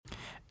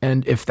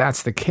And if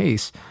that's the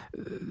case,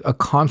 a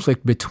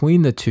conflict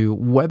between the two,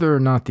 whether or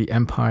not the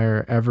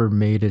Empire ever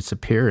made its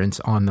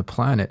appearance on the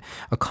planet,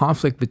 a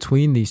conflict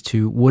between these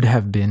two would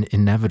have been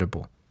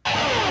inevitable.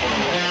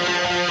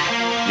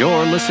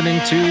 You're listening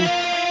to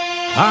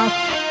Path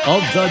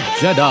of the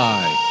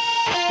Jedi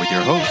with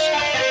your host,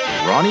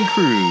 Ronnie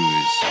Cruz.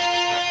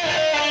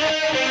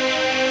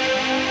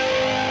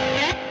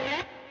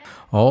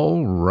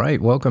 All right,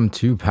 welcome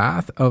to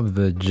Path of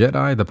the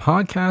Jedi, the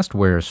podcast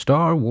where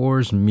Star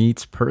Wars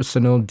meets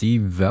personal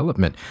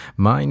development.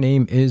 My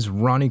name is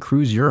Ronnie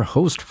Cruz, your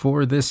host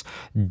for this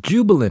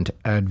jubilant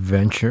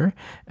adventure,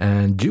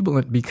 and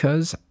jubilant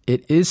because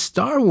it is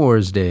Star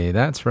Wars Day.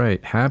 That's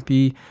right.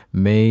 Happy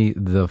May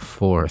the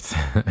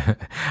 4th.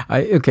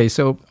 Okay,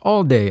 so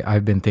all day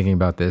I've been thinking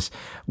about this.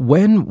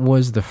 When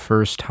was the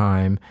first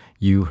time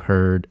you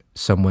heard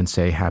someone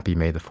say Happy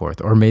May the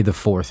 4th? Or May the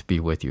 4th be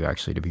with you,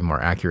 actually, to be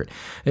more accurate.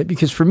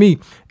 Because for me,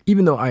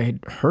 even though I had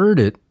heard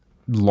it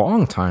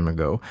long time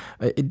ago,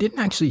 it didn't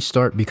actually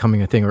start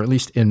becoming a thing, or at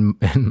least in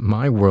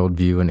my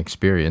worldview and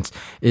experience,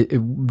 it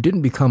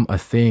didn't become a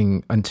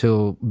thing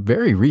until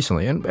very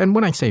recently. And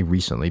when I say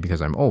recently,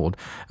 because I'm old,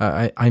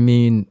 I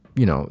mean,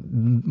 you know,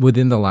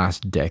 within the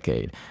last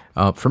decade.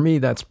 For me,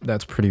 that's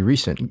pretty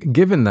recent,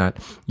 given that,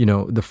 you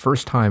know, the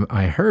first time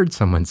I heard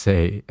someone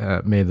say,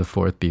 May the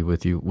 4th be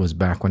with you, was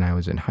back when I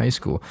was in high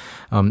school.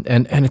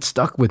 And it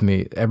stuck with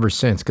me ever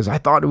since, because I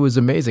thought it was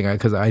amazing,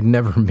 because I'd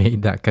never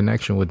made that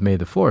connection with May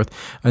the 4th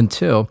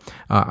until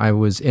I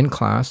was in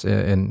class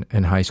in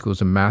high school. It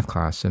was a math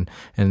class,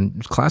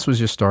 and class was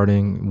just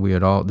starting.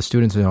 The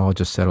students had all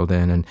just settled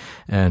in,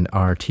 and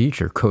our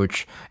teacher,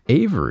 Coach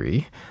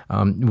Avery,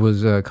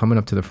 was coming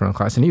up to the front of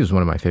class, and he was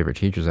one of my favorite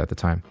teachers at the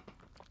time.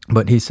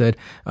 But he said,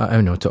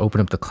 to open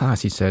up the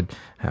class, he said,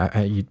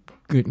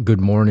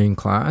 good morning,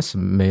 class.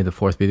 May the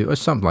 4th be with you, or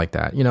something like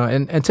that, you know.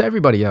 And to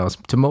everybody else,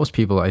 to most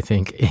people, I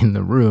think, in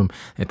the room,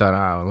 they thought,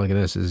 oh, look at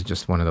this. This is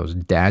just one of those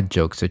dad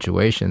joke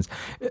situations.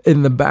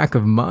 In the back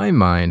of my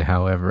mind,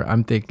 however,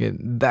 I'm thinking,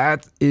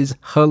 that is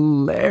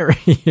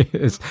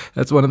hilarious.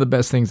 That's one of the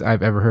best things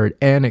I've ever heard.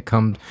 And it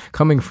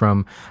coming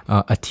from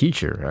a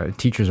teacher.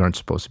 Teachers aren't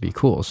supposed to be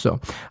cool.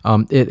 So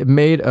it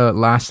made a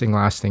lasting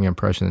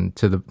impression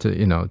to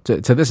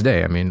this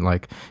day. I mean,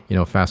 like, you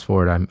know, fast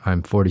forward,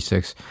 I'm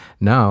 46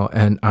 now,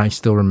 and I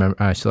still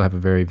have a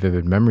very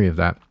vivid memory of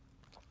that.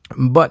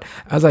 But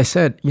as I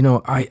said, you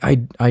know, I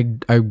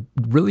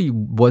really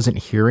wasn't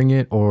hearing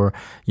it, or,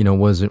 you know,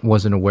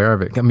 wasn't aware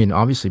of it. I mean,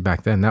 obviously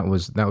back then that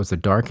was the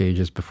dark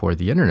ages before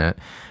the internet,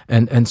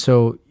 and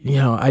so, you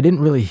know, I didn't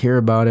really hear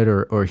about it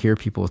or hear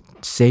people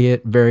say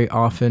it very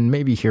often.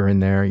 Maybe here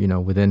and there, you know,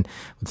 with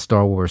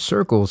Star Wars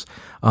circles.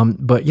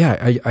 But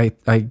yeah,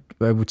 I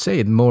would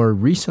say more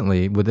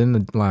recently, within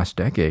the last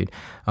decade,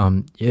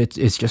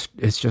 it's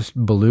just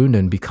ballooned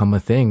and become a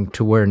thing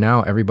to where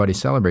now everybody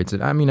celebrates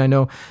it. I mean, I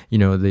know, you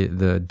know,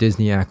 the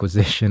Disney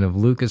acquisition of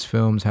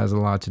Lucasfilms has a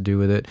lot to do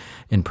with it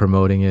in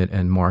promoting it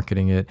and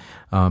marketing it.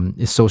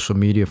 Social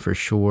media for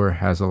sure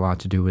has a lot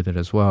to do with it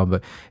as well.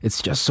 But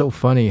it's just so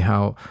funny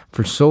how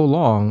for so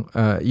long,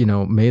 you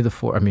know, May the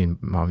 4th, I mean,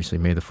 obviously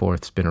May the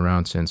 4th's been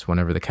around since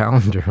whenever the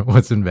calendar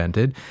was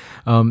invented.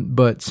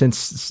 But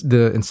since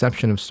the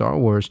inception of Star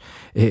Wars,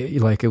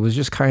 it was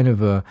just kind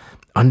of a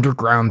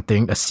underground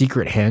thing, a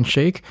secret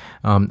handshake.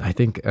 I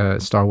think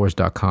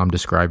StarWars.com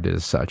described it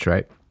as such,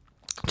 right?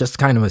 Just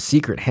kind of a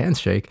secret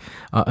handshake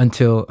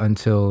until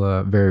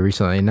very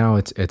recently. And now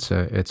it's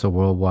a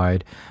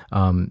worldwide,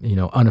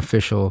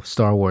 unofficial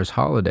Star Wars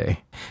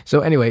holiday. So,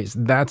 anyways,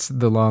 that's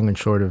the long and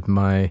short of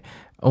my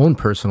own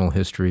personal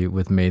history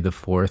with May the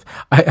 4th.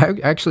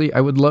 I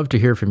would love to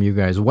hear from you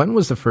guys. When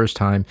was the first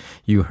time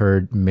you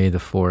heard May the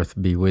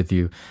 4th be with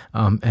you?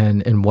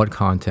 And in what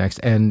context?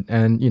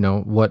 And you know,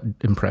 what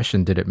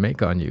impression did it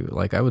make on you?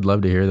 Like, I would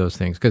love to hear those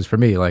things, because for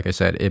me, like I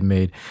said, it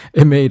made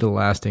a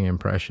lasting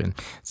impression.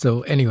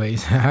 So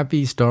anyways,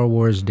 happy Star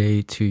Wars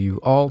Day to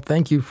you all.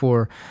 Thank you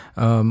for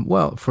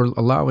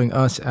allowing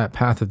us at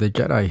Path of the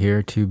Jedi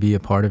here to be a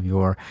part of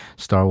your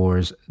Star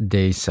Wars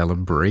Day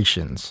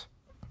celebrations.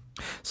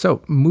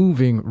 So,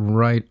 moving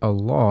right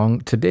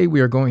along, today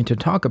we are going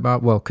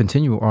to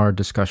continue our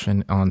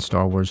discussion on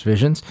Star Wars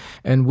Visions,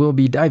 and we'll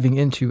be diving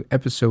into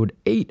episode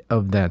 8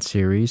 of that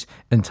series,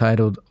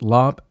 entitled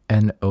Lop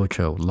and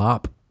Ocho.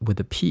 Lop with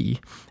a P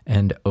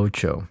and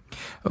Ocho.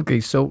 Okay,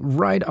 so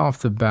right off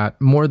the bat,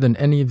 more than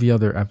any of the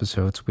other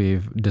episodes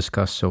we've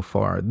discussed so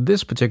far,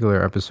 this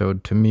particular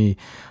episode, to me,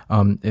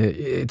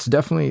 it's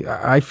definitely,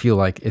 I feel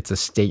like it's a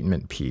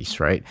statement piece,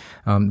 right?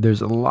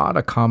 There's a lot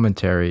of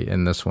commentary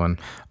in this one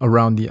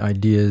around the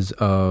ideas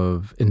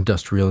of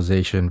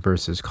industrialization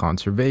versus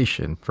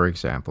conservation, for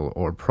example,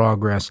 or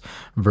progress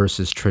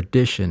versus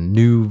tradition,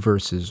 new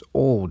versus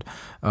old,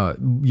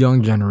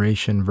 young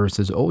generation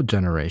versus old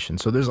generation.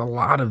 So there's a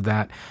lot of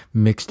that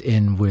mixed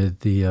in with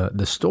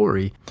the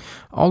story,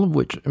 all of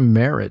which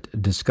merit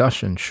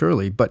discussion,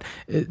 surely. But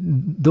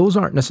those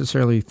aren't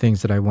necessarily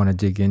things that I want to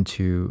dig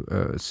into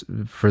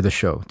for the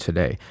show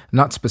today.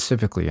 Not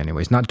specifically,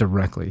 anyways, not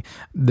directly.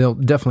 They'll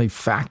definitely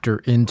factor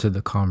into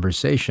the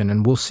conversation,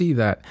 and we'll see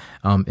that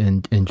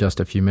in just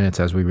a few minutes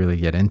as we really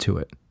get into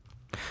it.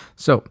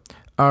 So,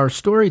 our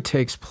story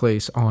takes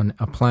place on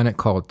a planet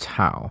called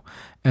Tau.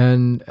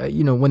 And,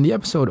 when the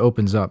episode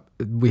opens up,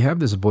 we have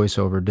this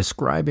voiceover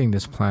describing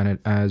this planet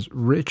as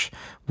rich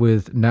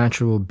with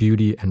natural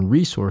beauty and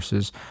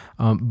resources.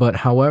 But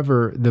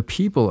however, the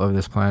people of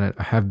this planet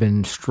have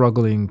been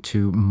struggling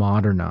to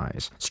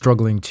modernize,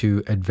 struggling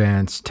to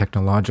advance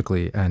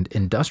technologically and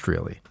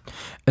industrially.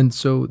 And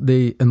so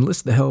they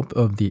enlist the help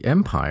of the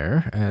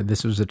Empire.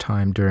 This was a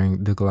time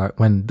during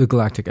when the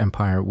Galactic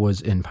Empire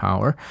was in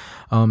power,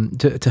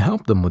 to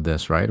help them with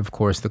this, right? Of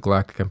course, the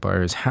Galactic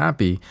Empire is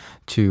happy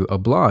to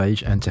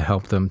oblige and to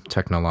help them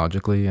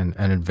technologically and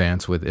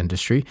advance with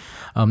industry.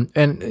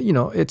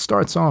 It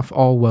starts off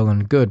all well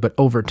and good, but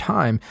over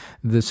time,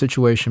 the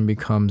situation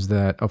becomes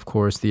that, of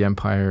course, the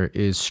Empire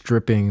is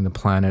stripping the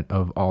planet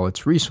of all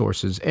its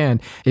resources,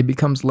 and it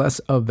becomes less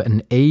of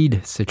an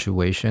aid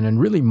situation and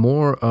really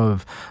more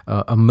of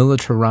a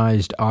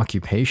militarized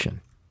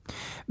occupation.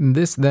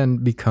 This then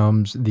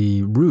becomes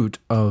the root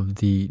of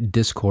the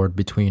discord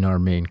between our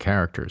main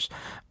characters,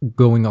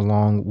 going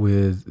along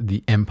with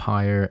the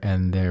Empire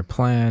and their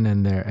plan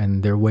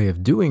and their way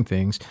of doing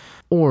things,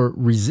 or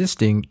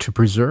resisting to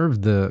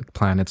preserve the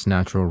planet's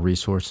natural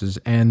resources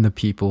and the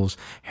people's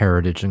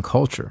heritage and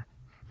culture.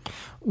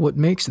 What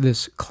makes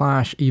this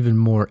clash even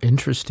more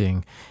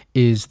interesting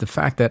is the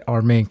fact that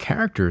our main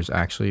characters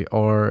actually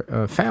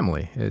are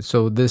family.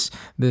 So this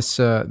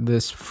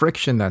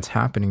friction that's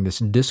happening, this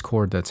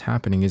discord that's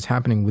happening, is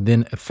happening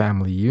within a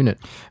family unit.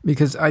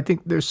 Because I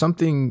think there's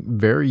something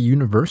very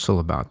universal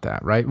about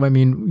that, right? I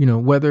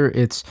mean, whether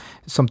it's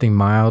something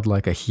mild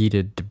like a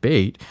heated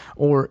debate,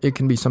 or it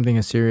can be something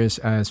as serious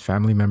as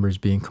family members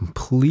being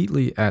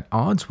completely at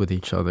odds with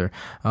each other.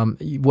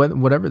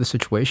 Whatever the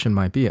situation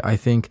might be, I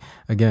think,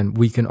 again,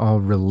 we can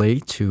all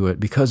relate to it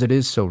because it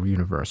is so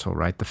universal,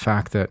 right? The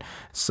fact that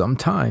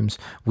sometimes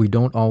we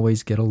don't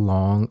always get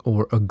along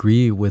or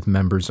agree with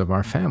members of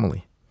our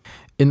family.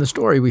 In the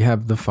story, we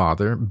have the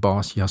father,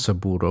 Boss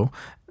Yasaburo,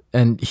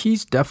 and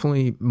he's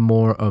definitely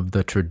more of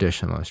the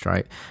traditionalist,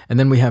 right? And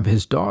then we have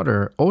his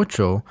daughter,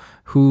 Ocho,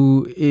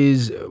 who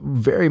is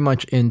very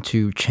much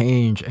into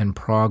change and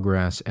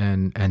progress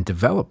and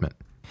development.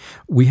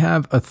 We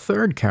have a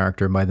third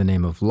character by the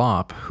name of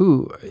Lop,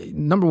 who,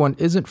 number one,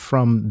 isn't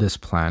from this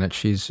planet.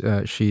 She's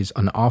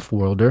an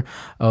off-worlder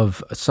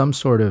of some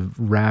sort of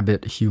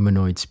rabbit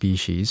humanoid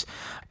species.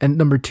 And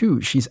number two,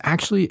 she's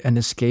actually an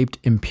escaped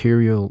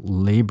imperial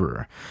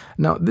laborer.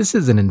 Now, this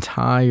is an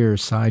entire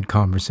side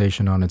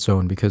conversation on its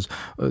own, because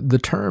the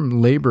term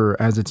laborer,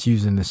 as it's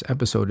used in this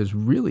episode,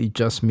 really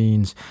just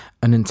means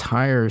an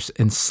entire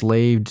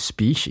enslaved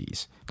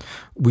species.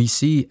 We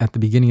see at the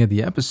beginning of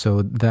the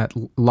episode that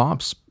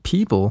Lop's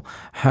people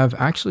have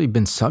actually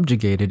been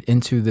subjugated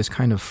into this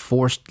kind of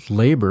forced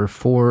labor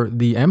for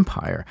the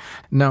Empire.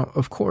 Now,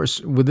 of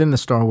course, within the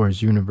Star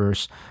Wars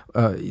universe,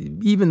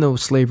 even though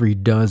slavery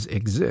does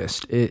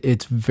exist,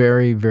 it's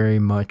very, very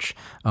much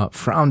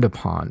frowned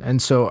upon.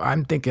 And so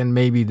I'm thinking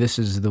maybe this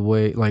is the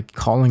way, like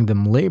calling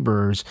them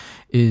laborers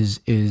is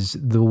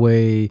the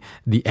way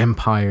the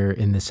Empire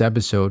in this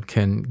episode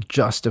can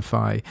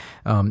justify,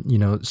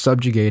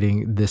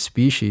 subjugating this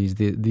species,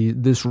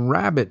 this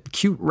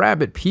cute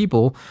rabbit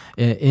people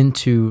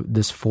into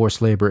this forced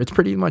labor. It's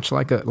pretty much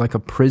like a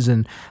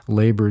prison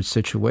labor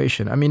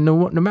situation. I mean,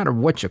 no matter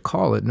what you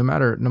call it, no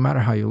matter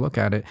how you look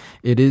at it,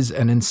 it is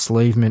an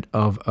enslavement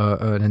of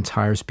an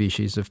entire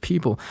species of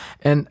people.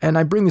 And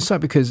I bring this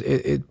up because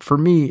for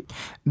me,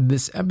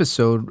 this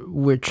episode,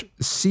 which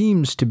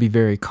seems to be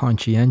very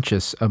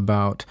conscientious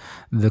about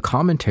the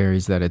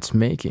commentaries that it's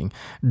making,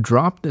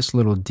 dropped this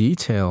little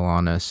detail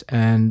on us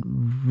and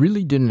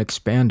really didn't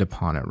expand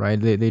upon it, right?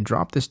 They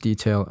dropped this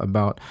detail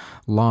about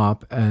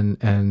Lop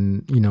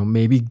and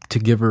maybe to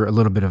give her a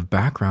little bit of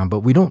background,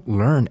 but we don't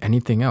learn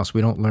anything else.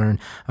 We don't learn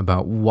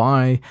about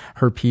why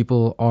her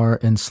people are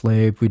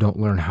enslaved. We don't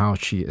learn how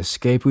she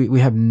escaped. We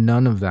have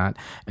none of that,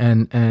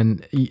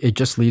 and it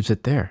just leaves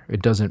it there.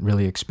 It doesn't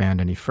really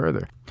expand any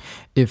further.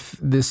 If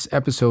this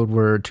episode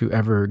were to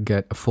ever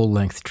get a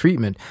full-length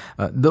treatment,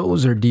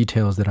 those are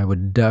details that I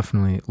would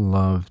definitely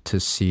love to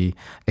see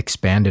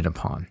expanded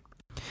upon.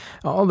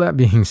 All that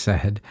being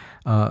said,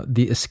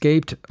 the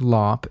escaped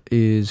Lop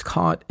is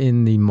caught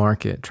in the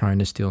market trying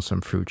to steal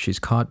some fruit. She's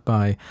caught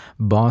by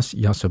Boss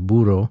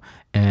Yasaburo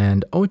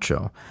and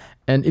Ocho.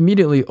 And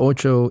immediately,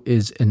 Ocho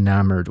is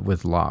enamored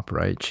with Lop,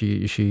 right?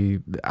 She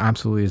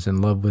absolutely is in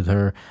love with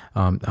her.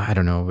 I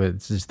don't know.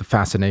 It's just the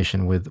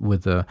fascination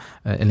with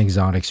an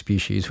exotic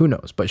species. Who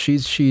knows? But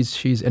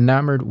she's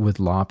enamored with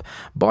Lop.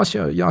 Boss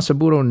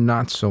Yasaburo,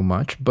 not so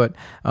much. But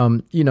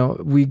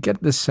we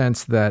get the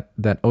sense that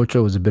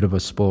Ocho is a bit of a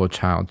spoiled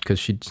child because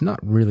she's not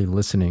really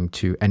listening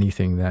to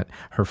anything that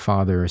her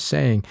father is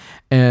saying,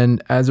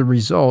 and as a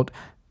result,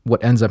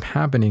 what ends up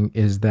happening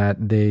is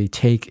that they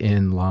take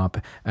in Lop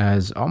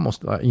as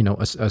almost,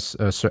 as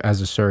a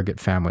surrogate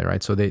family,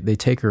 right? So they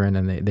take her in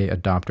and they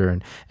adopt her,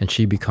 and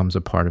she becomes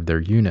a part of their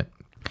unit.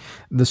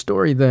 The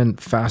story then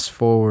fast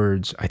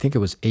forwards, I think it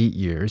was 8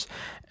 years.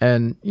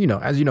 And,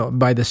 as you know,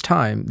 by this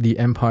time, the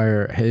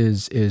empire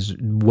is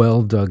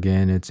well dug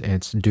in.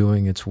 It's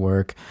doing its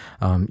work.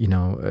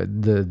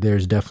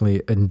 There's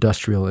definitely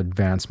industrial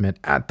advancement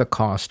at the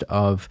cost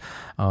of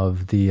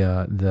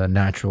the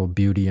natural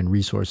beauty and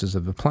resources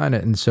of the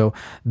planet. And so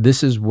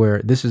this is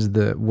where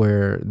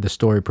the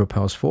story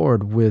propels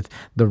forward, with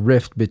the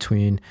rift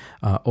between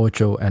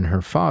Ocho and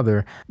her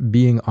father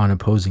being on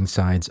opposing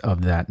sides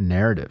of that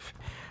narrative.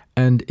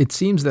 And it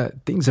seems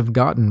that things have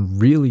gotten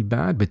really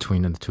bad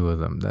between the two of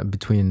them,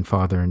 between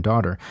father and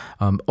daughter.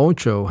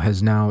 Ocho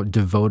has now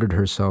devoted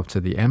herself to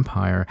the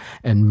empire,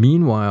 and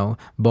meanwhile,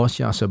 Boss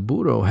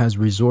Yasaburo has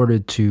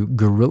resorted to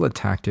guerrilla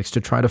tactics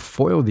to try to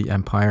foil the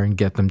empire and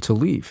get them to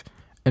leave.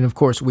 And of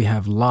course, we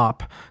have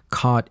Lop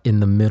caught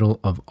in the middle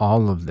of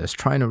all of this,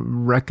 trying to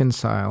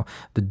reconcile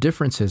the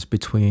differences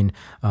between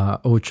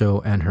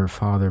Ocho and her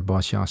father,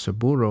 Boss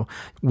Yasaburo,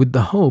 with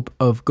the hope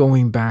of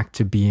going back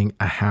to being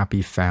a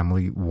happy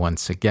family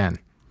once again.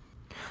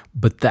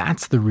 But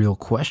that's the real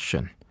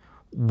question.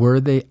 Were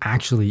they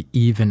actually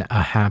even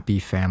a happy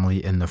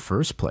family in the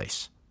first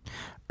place?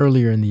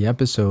 Earlier in the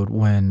episode,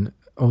 when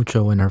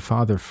Ocho and her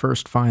father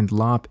first find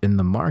Lop in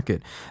the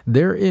market,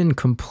 they're in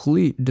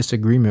complete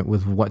disagreement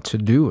with what to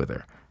do with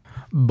her.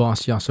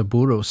 Boss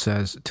Yasaburo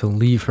says to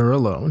leave her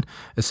alone,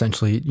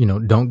 essentially,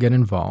 don't get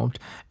involved.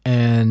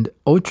 And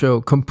Ocho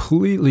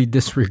completely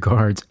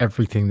disregards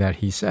everything that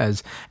he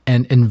says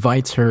and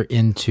invites her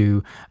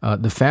into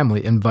the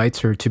family, invites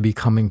her to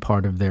becoming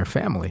part of their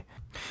family.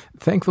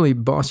 Thankfully,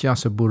 Boss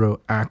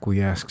Yasaburo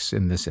acquiesces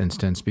in this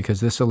instance, because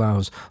this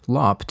allows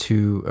Lop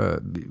to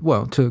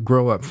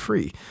grow up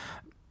free.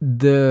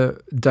 The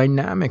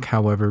dynamic,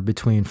 however,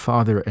 between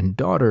father and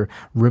daughter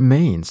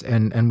remains,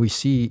 and we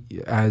see,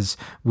 as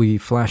we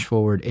flash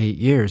forward 8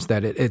 years,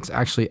 that it's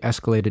actually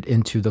escalated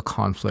into the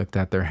conflict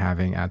that they're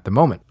having at the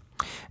moment.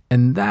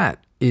 And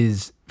that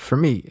is, for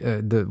me,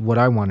 what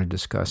I want to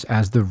discuss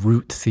as the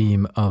root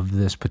theme of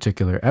this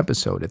particular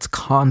episode. It's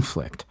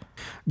conflict.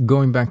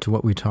 Going back to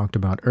what we talked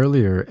about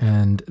earlier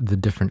and the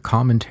different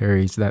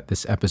commentaries that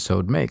this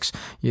episode makes,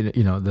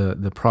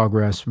 the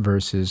progress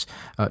versus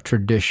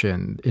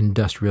tradition,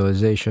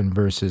 industrialization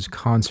versus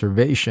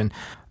conservation,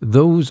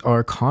 those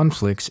are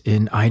conflicts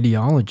in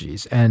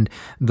ideologies, and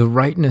the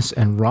rightness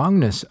and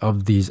wrongness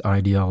of these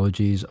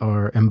ideologies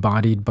are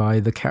embodied by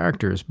the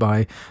characters,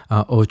 by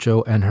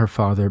Ocho and her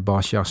father,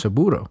 Boss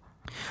Yasaburo.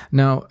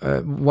 Now,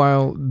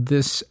 while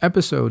this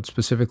episode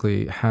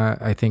specifically,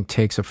 I think,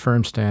 takes a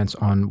firm stance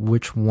on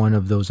which one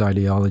of those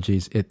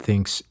ideologies it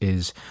thinks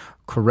is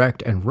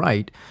correct and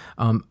right,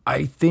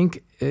 I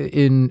think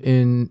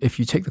if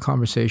you take the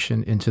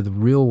conversation into the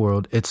real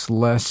world, it's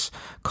less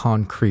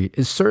concrete.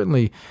 It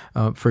certainly,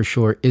 for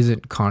sure,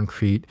 isn't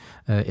concrete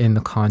in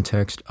the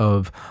context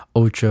of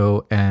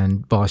Ocho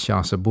and Boss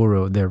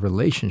Yasaburo, their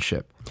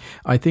relationship.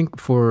 I think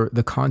for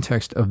the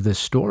context of this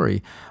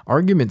story,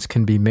 arguments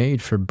can be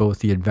made for both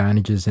the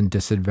advantages and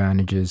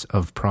disadvantages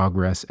of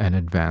progress and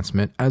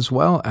advancement, as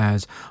well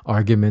as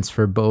arguments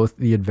for both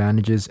the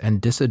advantages and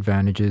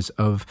disadvantages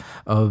of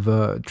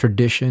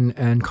tradition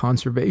and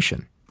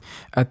conservation.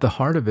 At the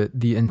heart of it,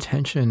 the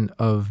intention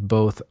of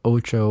both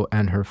Ocho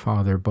and her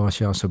father, Boss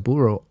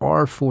Yasaburo,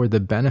 are for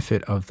the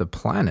benefit of the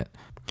planet.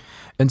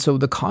 And so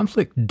the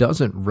conflict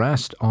doesn't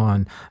rest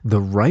on the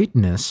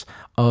rightness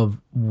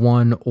of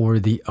one or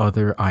the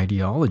other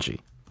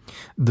ideology.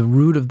 The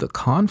root of the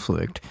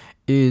conflict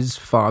is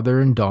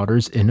father and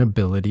daughter's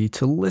inability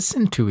to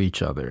listen to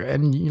each other.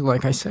 And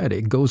like I said,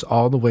 it goes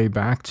all the way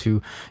back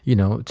to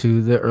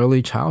the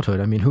early childhood.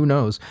 I mean, who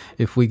knows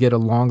if we get a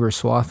longer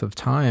swath of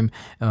time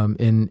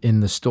in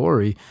the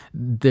story,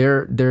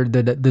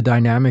 the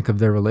dynamic of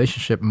their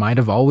relationship might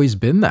have always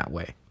been that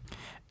way.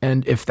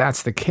 And if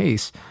that's the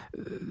case,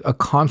 a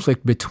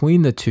conflict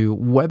between the two,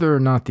 whether or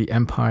not the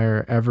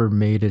empire ever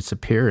made its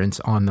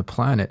appearance on the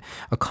planet,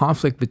 a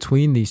conflict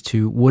between these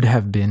two would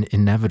have been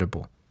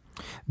inevitable.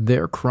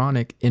 Their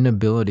chronic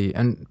inability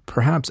and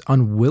perhaps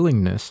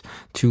unwillingness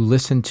to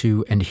listen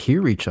to and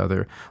hear each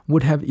other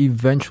would have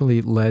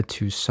eventually led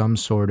to some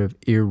sort of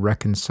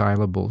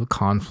irreconcilable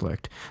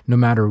conflict, no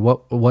matter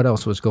what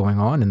else was going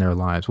on in their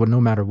lives,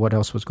 no matter what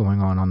else was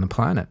going on the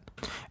planet.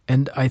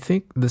 And I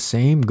think the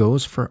same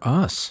goes for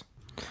us,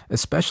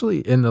 especially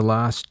in the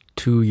last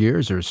 2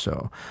 years or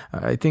so.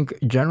 I think,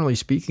 generally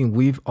speaking,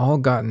 we've all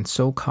gotten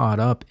so caught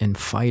up in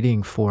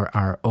fighting for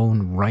our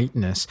own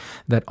rightness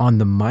that on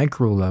the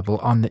micro level,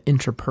 on the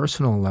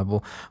interpersonal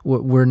level,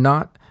 we're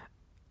not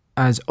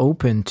as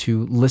open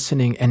to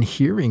listening and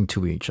hearing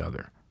to each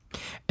other.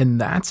 And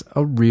that's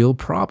a real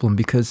problem,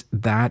 because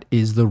that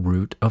is the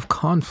root of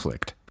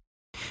conflict.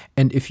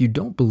 And if you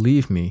don't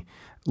believe me,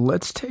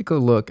 let's take a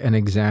look and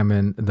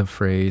examine the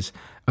phrase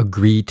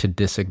agree to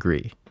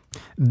disagree.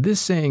 This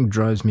saying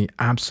drives me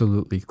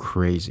absolutely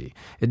crazy.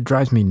 It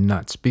drives me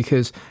nuts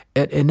because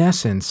in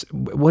essence,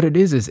 what it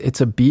is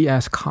it's a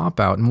BS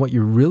cop-out. And what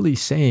you're really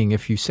saying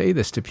if you say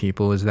this to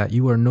people is that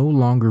you are no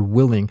longer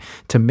willing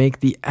to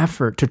make the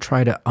effort to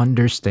try to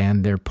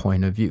understand their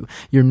point of view.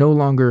 You're no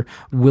longer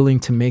willing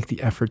to make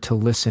the effort to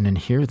listen and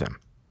hear them.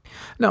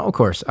 Now, of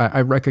course,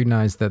 I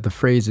recognize that the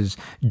phrase is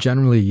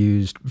generally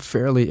used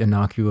fairly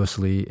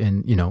innocuously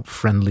in,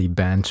 friendly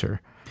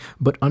banter.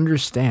 But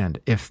understand,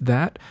 if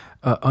that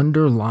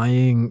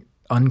underlying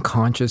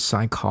unconscious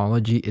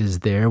psychology is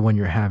there when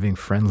you're having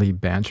friendly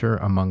banter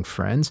among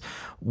friends,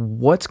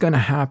 what's going to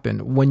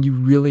happen when you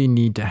really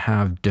need to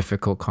have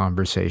difficult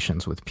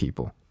conversations with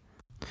people?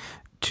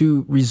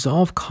 To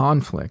resolve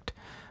conflict,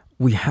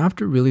 we have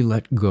to really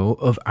let go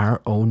of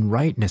our own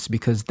rightness,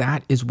 because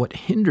that is what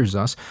hinders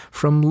us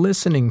from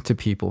listening to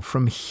people,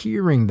 from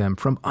hearing them,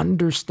 from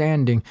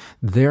understanding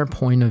their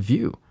point of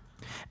view.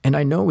 And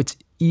I know it's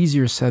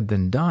easier said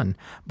than done,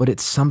 but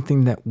it's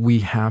something that we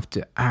have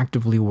to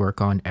actively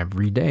work on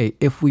every day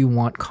if we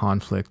want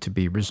conflict to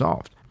be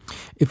resolved.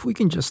 If we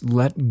can just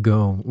let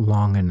go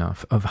long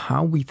enough of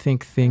how we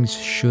think things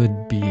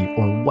should be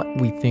or what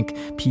we think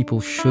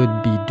people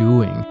should be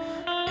doing,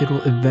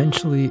 it'll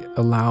eventually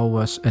allow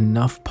us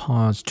enough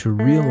pause to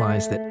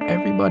realize that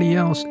everybody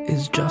else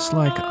is just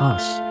like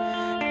us.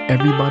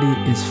 Everybody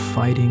is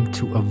fighting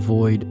to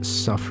avoid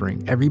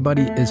suffering.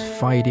 Everybody is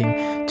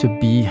fighting to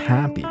be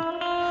happy.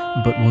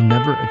 But we'll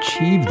never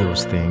achieve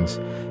those things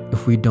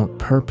if we don't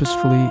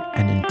purposefully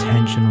and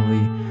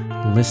intentionally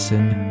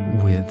listen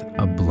with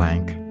a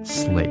blank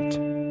slate.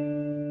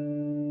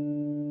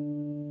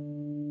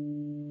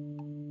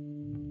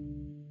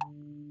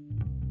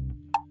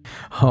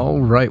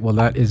 All right, well,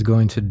 that is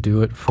going to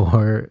do it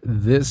for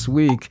this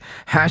week.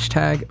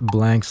 Hashtag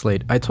blank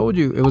slate. I told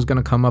you it was going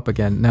to come up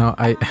again. Now,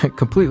 I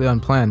completely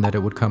unplanned that it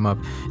would come up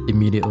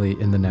immediately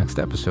in the next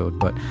episode.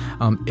 But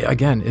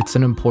again, it's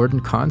an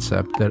important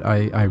concept that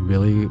I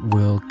really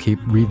will keep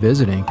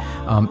revisiting.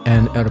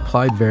 And it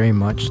applied very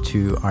much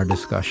to our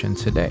discussion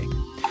today.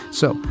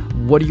 So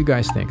what do you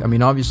guys think? I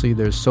mean, obviously,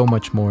 there's so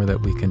much more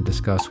that we can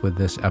discuss with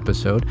this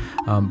episode,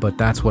 but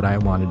that's what I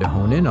wanted to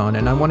hone in on.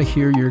 And I want to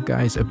hear your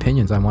guys'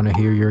 opinions. I want to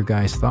hear your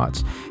guys'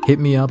 thoughts. Hit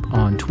me up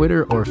on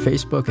Twitter or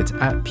Facebook. It's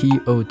at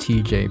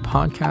POTJ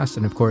Podcast.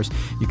 And of course,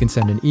 you can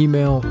send an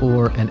email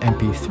or an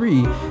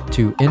MP3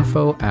 to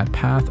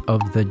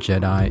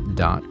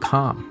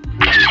info@pathofthejedi.com.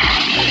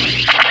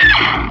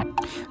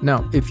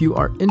 Now, if you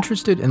are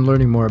interested in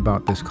learning more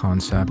about this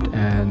concept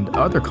and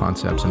other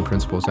concepts and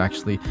principles,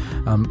 actually,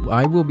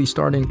 I will be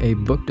starting a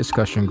book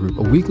discussion group,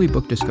 a weekly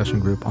book discussion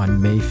group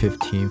on May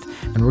 15th.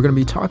 And we're going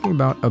to be talking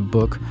about a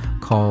book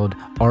called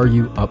Are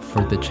You Up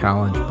for the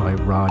Challenge by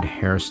Rod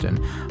Hairston.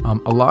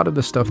 A lot of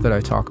the stuff that I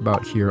talk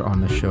about here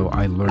on the show,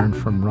 I learned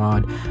from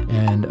Rod,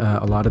 and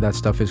a lot of that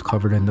stuff is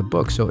covered in the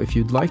book. So if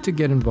you'd like to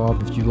get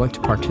involved, if you'd like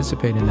to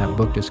participate in that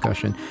book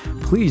discussion,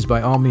 please,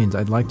 by all means,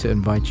 I'd like to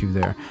invite you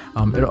there.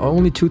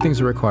 Only two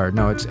things are required.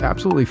 Now, it's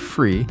absolutely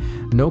free,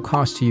 no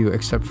cost to you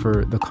except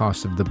for the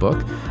cost of the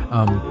book.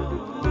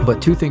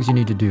 But two things you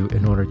need to do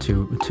in order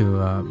to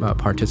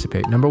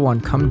participate. Number one,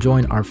 come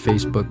join our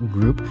Facebook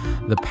group,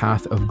 the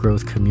Path of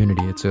Growth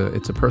Community. It's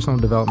a personal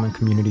development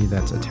community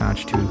that's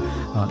attached to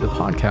the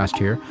podcast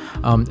here,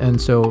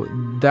 and so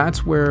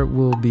that's where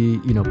we'll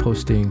be,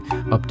 posting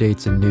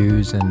updates and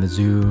news and the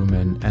Zoom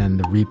and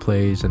the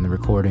replays and the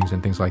recordings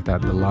and things like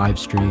that, the live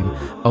stream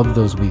of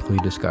those weekly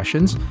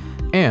discussions.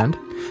 And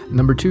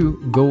number two,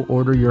 go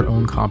order your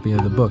own copy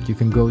of the book. You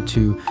can go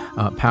to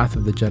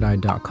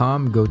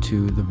pathofthejedi.com, go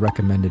to the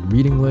recommended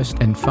reading list,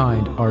 and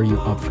find Are You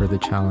Up for the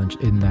Challenge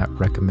in that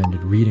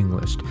recommended reading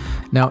list.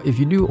 Now, if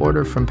you do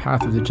order from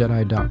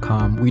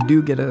pathofthejedi.com, we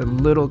do get a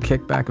little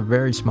kickback, a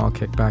very small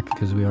kickback,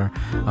 because we are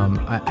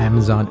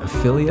Amazon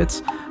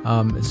affiliates.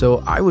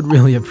 So I would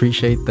really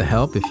appreciate the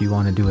help if you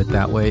want to do it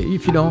that way.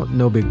 If you don't,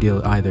 no big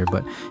deal either.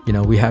 But,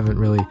 we haven't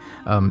really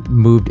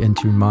moved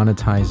into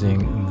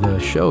monetizing the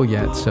show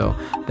yet. So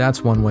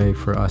that's one way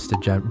for us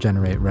to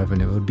generate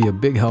revenue. It would be a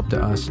big help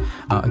to us.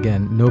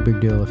 Again, no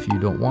big deal if you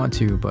don't want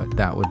to, but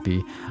that would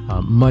be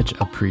much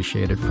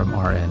appreciated from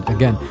our end.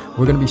 Again,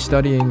 we're going to be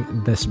studying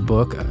this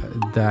book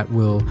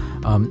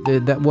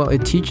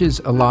it teaches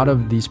a lot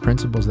of these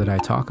principles that I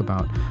talk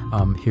about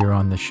here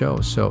on the show.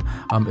 So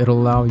it'll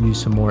allow you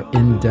some more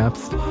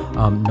in-depth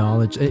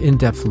knowledge,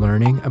 in-depth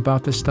learning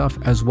about this stuff,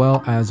 as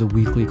well as a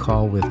weekly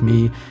call with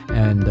me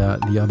and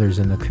the others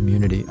in the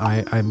community.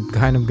 I'm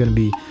kind of going to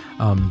be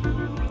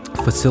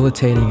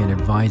facilitating and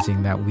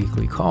advising that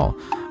weekly call.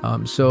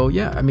 So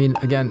yeah, I mean,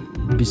 again,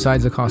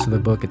 besides the cost of the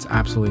book, it's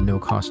absolutely no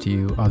cost to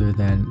you other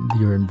than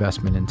your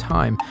investment in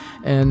time.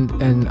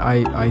 And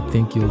I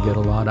think you'll get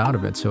a lot out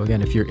of it. So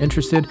again, if you're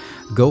interested,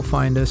 go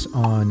find us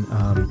on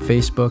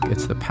Facebook.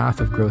 It's the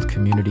Path of Growth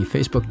Community,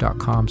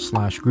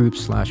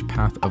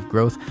 facebook.com/group/Path of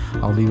Growth.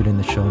 I'll leave it in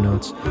the show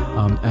notes,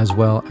 as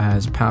well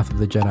as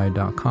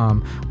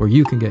pathofthejedi.com, where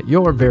you can get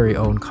your very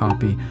own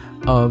copy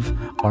of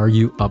Are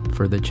You Up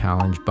for the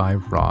Challenge by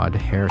Rod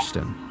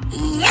Hairston.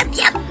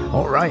 Yep.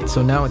 All right,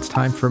 so now it's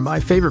time for my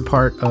favorite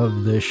part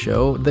of the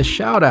show, the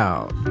shout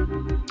out.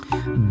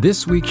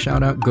 This week's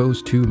shout out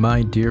goes to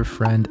my dear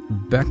friend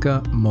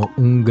Becca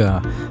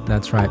Mounga.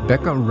 That's right,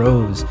 Becca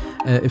Rose.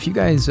 If you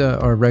guys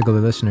are regular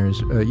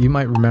listeners, you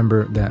might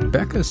remember that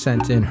Becca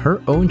sent in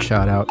her own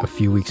shout out a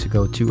few weeks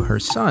ago to her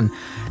son.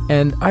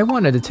 And I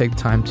wanted to take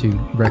time to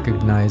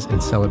recognize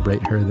and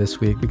celebrate her this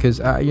week because,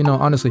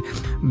 honestly,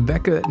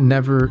 Becca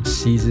never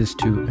ceases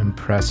to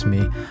impress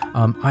me.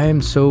 I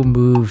am so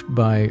moved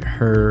by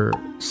her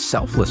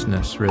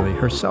selflessness, really,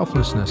 her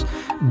selflessness.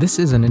 This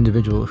is an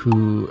individual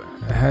who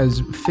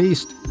has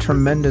faced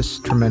tremendous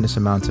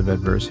amounts of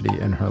adversity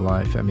in her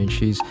life. I mean,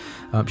 she's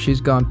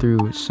gone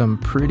through some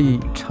pretty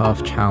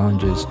tough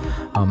challenges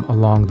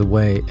along the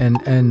way,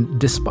 and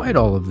despite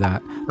all of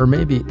that, or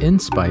maybe in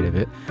spite of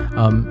it,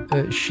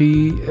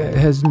 she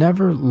has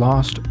never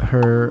lost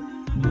her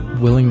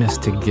willingness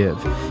to give.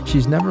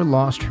 She's never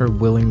lost her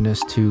willingness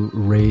to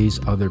raise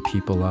other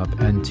people up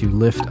and to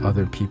lift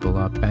other people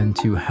up and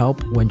to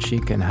help when she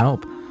can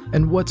help.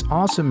 And what's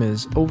awesome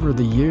is, over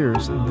the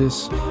years,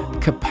 this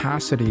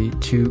capacity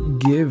to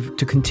give,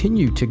 to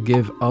continue to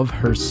give of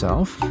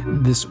herself,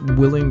 this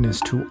willingness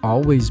to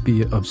always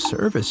be of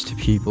service to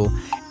people,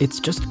 it's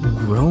just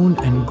grown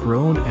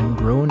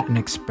and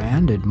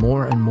expanded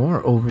more and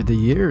more over the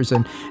years.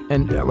 And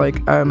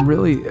like, I'm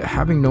really,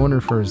 having known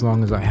her for as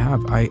long as I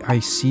have, I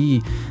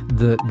see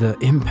the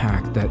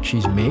impact that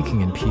she's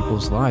making in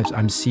people's lives.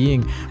 I'm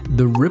seeing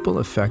the ripple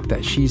effect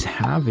that she's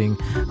having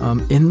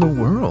in the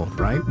world,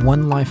 right?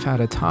 One life at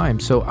a time.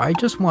 So I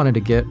just wanted to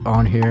get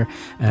on here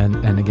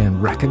and again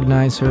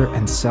recognize her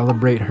and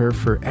celebrate her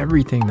for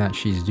everything that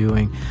she's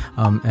doing,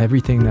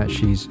 everything that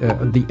she's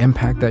the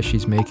impact that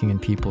she's making in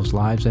people's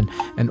lives and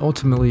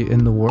ultimately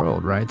in the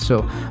world, right?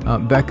 So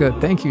Becca,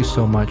 thank you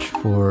so much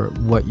for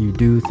what you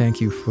do.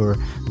 Thank you for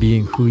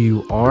being who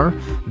you are.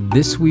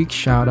 This week's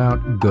shout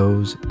out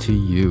goes to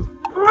you.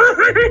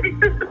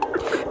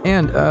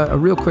 And a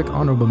real quick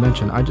honorable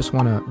mention, I just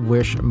want to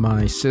wish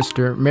my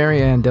sister,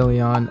 Marianne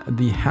DeLeon,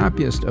 the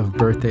happiest of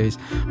birthdays.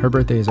 Her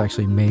birthday is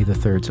actually May the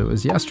 3rd, so it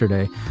was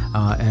yesterday.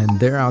 And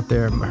they're out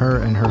there, her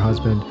and her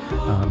husband,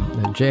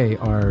 Jay,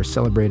 are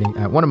celebrating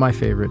at one of my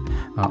favorite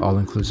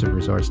all-inclusive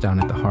resorts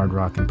down at the Hard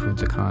Rock in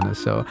Punta Cana.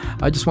 So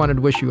I just wanted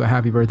to wish you a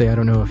happy birthday. I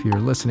don't know if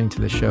you're listening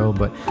to the show,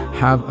 but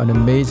have an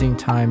amazing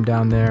time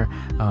down there.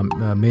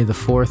 May the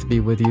 4th be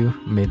with you.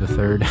 May the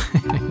 3rd.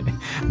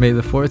 May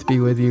the 4th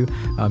be with you.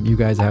 You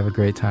guys have a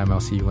great time. I'll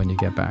see you when you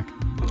get back.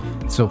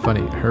 It's so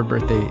funny. Her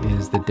birthday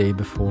is the day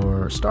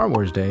before Star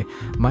Wars Day.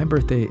 My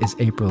birthday is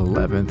April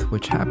 11th,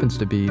 which happens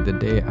to be the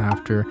day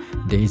after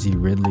Daisy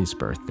Ridley's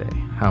birthday.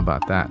 How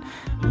about that?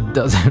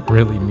 Doesn't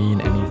really mean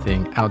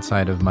anything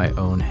outside of my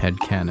own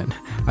headcanon.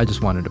 I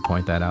just wanted to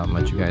point that out and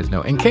let you guys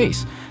know in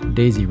case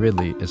Daisy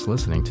Ridley is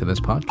listening to this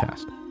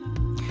podcast.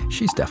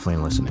 She's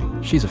definitely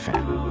listening. She's a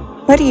fan.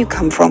 Where do you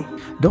come from?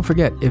 Don't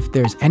forget, if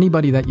there's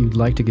anybody that you'd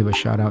like to give a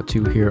shout out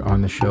to here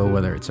on the show,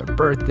 whether it's a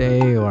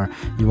birthday or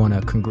you want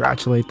to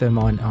congratulate them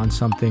on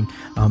something,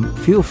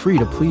 feel free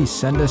to please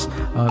send us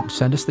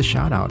the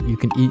shout out. You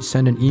can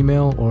send an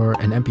email or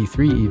an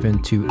MP3 even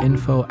to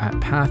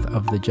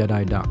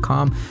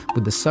info@pathofthejedi.com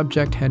with the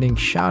subject heading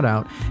shout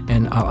out,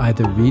 and I'll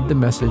either read the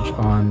message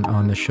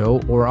on the show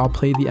or I'll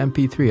play the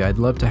MP3. I'd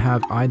love to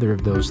have either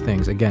of those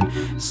things. Again,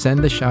 send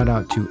the shout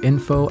out to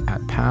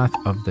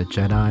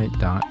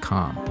info@pathofthejedi.com.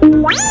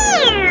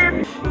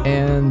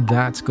 And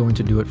that's going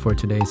to do it for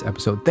today's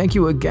episode. Thank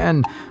you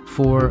again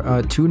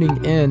for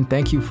tuning in.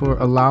 Thank you for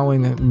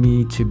allowing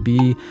me to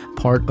be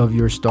part of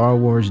your Star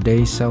Wars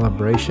Day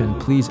celebration.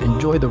 Please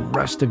enjoy the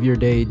rest of your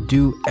day.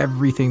 Do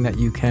everything that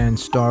you can,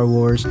 Star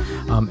Wars.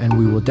 And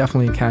we will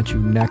definitely catch you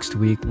next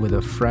week with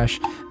a fresh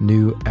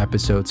new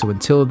episode. So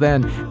until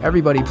then,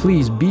 everybody,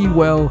 please be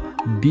well,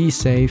 be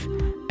safe,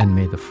 and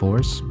may the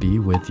Force be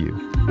with you.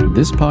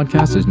 This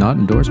podcast is not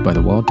endorsed by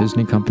the Walt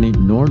Disney Company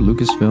nor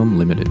Lucasfilm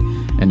Limited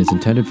and is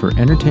intended for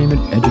entertainment,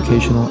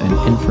 educational, and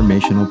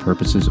informational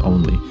purposes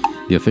only.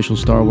 The official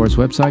Star Wars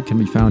website can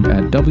be found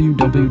at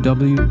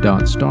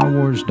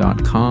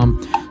www.starwars.com.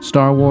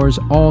 Star Wars,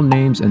 all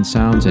names and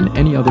sounds and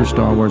any other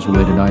Star Wars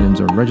related items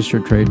are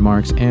registered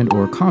trademarks and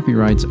or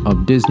copyrights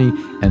of Disney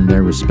and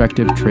their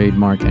respective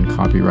trademark and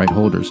copyright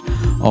holders.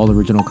 All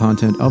original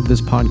content of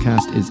this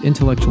podcast is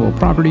intellectual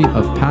property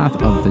of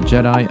Path of the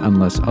Jedi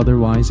unless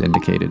otherwise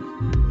indicated.